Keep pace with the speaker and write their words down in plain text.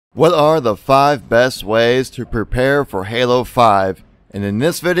What are the 5 best ways to prepare for Halo 5? And in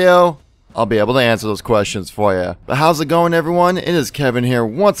this video, I'll be able to answer those questions for you. But how's it going, everyone? It is Kevin here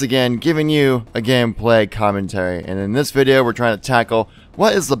once again giving you a gameplay commentary. And in this video, we're trying to tackle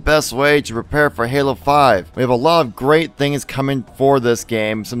what is the best way to prepare for Halo 5. We have a lot of great things coming for this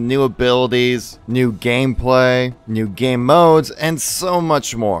game. Some new abilities, new gameplay, new game modes, and so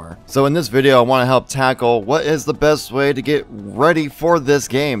much more. So in this video, I want to help tackle what is the best way to get ready for this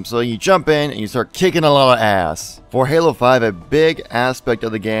game. So you jump in and you start kicking a lot of ass. For Halo 5, a big aspect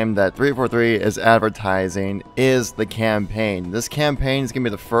of the game that 343 is advertising is the campaign. This campaign is going to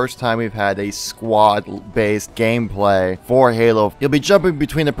be the first time we've had a squad-based gameplay for Halo. You'll be jumping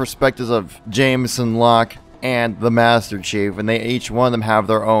between the perspectives of Jameson, Locke, and the Master Chief, and each one of them have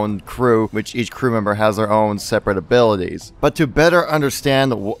their own crew, which each crew member has their own separate abilities. But to better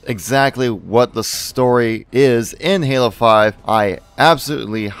understand exactly what the story is in Halo 5, I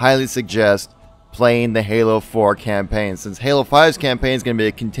absolutely highly suggest playing the Halo 4 campaign, since Halo 5's campaign is going to be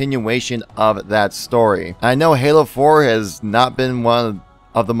a continuation of that story. I know Halo 4 has not been one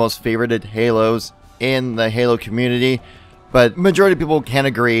of the most favorited Halos in the Halo community, but majority of people can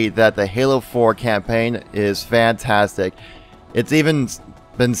agree that the Halo 4 campaign is fantastic. It's even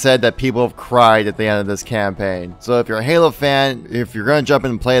been said that people have cried at the end of this campaign. So if you're a Halo fan, if you're going to jump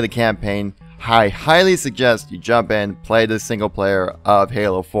in and play the campaign, I highly suggest you jump in, play the single player of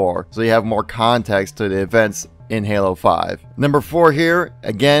Halo 4, so you have more context to the events in Halo 5. Number 4 here,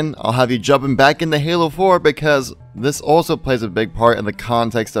 again, I'll have you jumping back into Halo 4 because this also plays a big part in the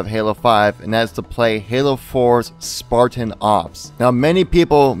context of Halo 5, and that's to play Halo 4's Spartan Ops. Now, many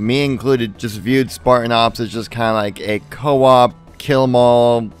people, me included, just viewed Spartan Ops as just kind of like a co-op, kill 'em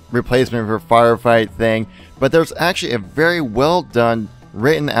all replacement for firefight thing, but there's actually a very well done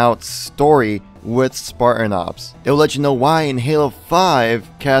written out story with Spartan Ops. It'll let you know why in Halo 5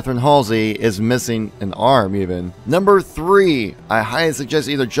 Catherine Halsey is missing an arm even. Number 3, I highly suggest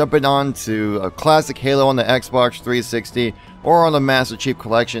either jumping on to a classic Halo on the Xbox 360 or on the Master Chief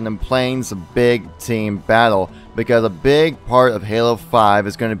Collection and playing some big team battle, because a big part of Halo 5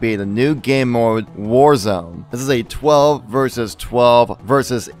 is going to be the new game mode Warzone. This is a 12 versus 12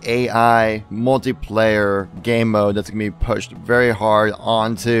 versus AI multiplayer game mode that's going to be pushed very hard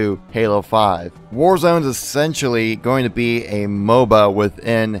onto Halo 5. Warzone is essentially going to be a MOBA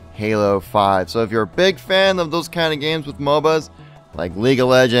within Halo 5. So if you're a big fan of those kind of games with MOBAs, like League of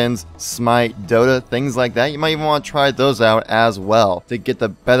Legends, Smite, Dota, things like that, you might even want to try those out as well to get the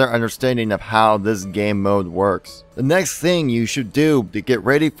better understanding of how this game mode works. The next thing you should do to get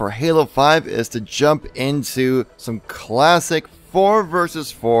ready for Halo 5 is to jump into some classic 4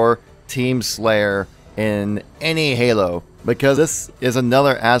 versus 4 Team Slayer in any Halo, because this is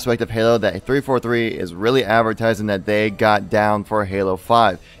another aspect of Halo that 343 is really advertising that they got down for Halo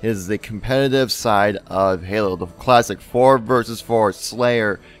 5. It is the competitive side of Halo, the classic 4 versus 4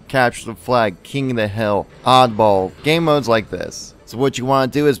 Slayer, Capture the Flag, King of the Hill, Oddball, game modes like this. So what you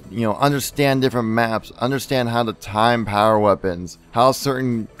want to do is, understand different maps, understand how to time power weapons, how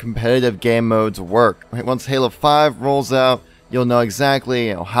certain competitive game modes work. Once Halo 5 rolls out, you'll know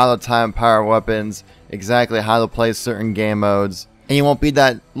exactly how to time power weapons, exactly how to play certain game modes, and you won't be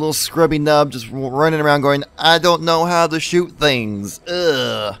that little scrubby nub just running around going, I don't know how to shoot things,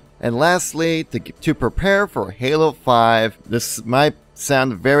 ugh. And lastly, to prepare for Halo 5, this might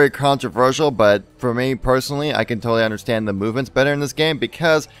sound very controversial, but for me personally, I can totally understand the movements better in this game,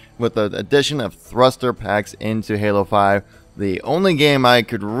 because with the addition of thruster packs into Halo 5, the only game I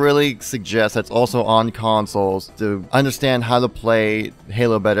could really suggest that's also on consoles to understand how to play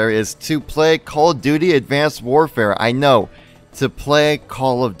Halo better is to play Call of Duty Advanced Warfare. I know, to play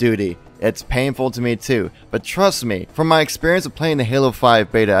Call of Duty, it's painful to me too, but trust me, from my experience of playing the Halo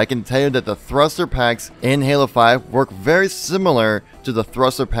 5 beta, I can tell you that the thruster packs in Halo 5 work very similar to the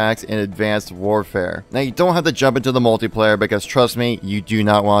thruster packs in Advanced Warfare. Now, you don't have to jump into the multiplayer, because trust me, you do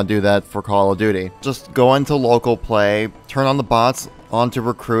not want to do that for Call of Duty. Just go into local play, turn on the bots onto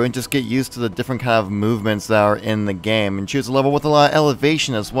recruit, and just get used to the different kind of movements that are in the game, and choose a level with a lot of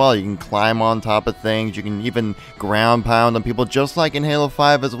elevation as well. You can climb on top of things, you can even ground pound on people just like in Halo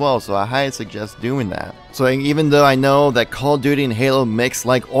 5 as well, so I highly suggest doing that. So even though I know that Call of Duty and Halo mix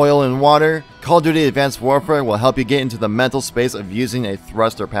like oil and water, Call of Duty Advanced Warfare will help you get into the mental space of using a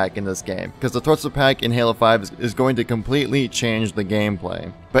thruster pack in this game, because the thruster pack in Halo 5 is going to completely change the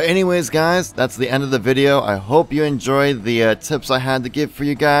gameplay. But anyways guys, that's the end of the video. I hope you enjoyed the tips I had to give for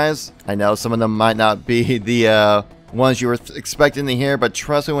you guys. I know some of them might not be the ones you were expecting to hear, but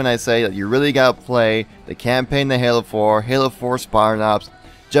trust me when I say that you really gotta play the campaign to Halo 4, Halo 4 Spartan Ops,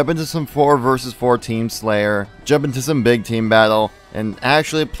 jump into some 4 versus 4 Team Slayer, jump into some big team battle, and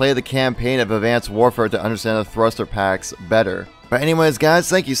actually play the campaign of Advanced Warfare to understand the thruster packs better. But anyways guys,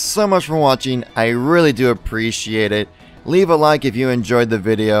 thank you so much for watching. I really do appreciate it. Leave a like if you enjoyed the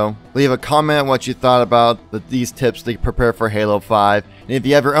video. Leave a comment what you thought about these tips to prepare for Halo 5. And if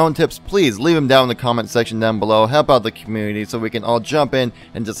you have your own tips, please leave them down in the comment section down below. Help out the community so we can all jump in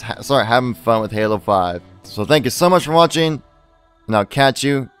and just start having fun with Halo 5. So thank you so much for watching, and I'll catch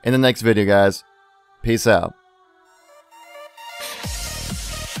you in the next video guys. Peace out.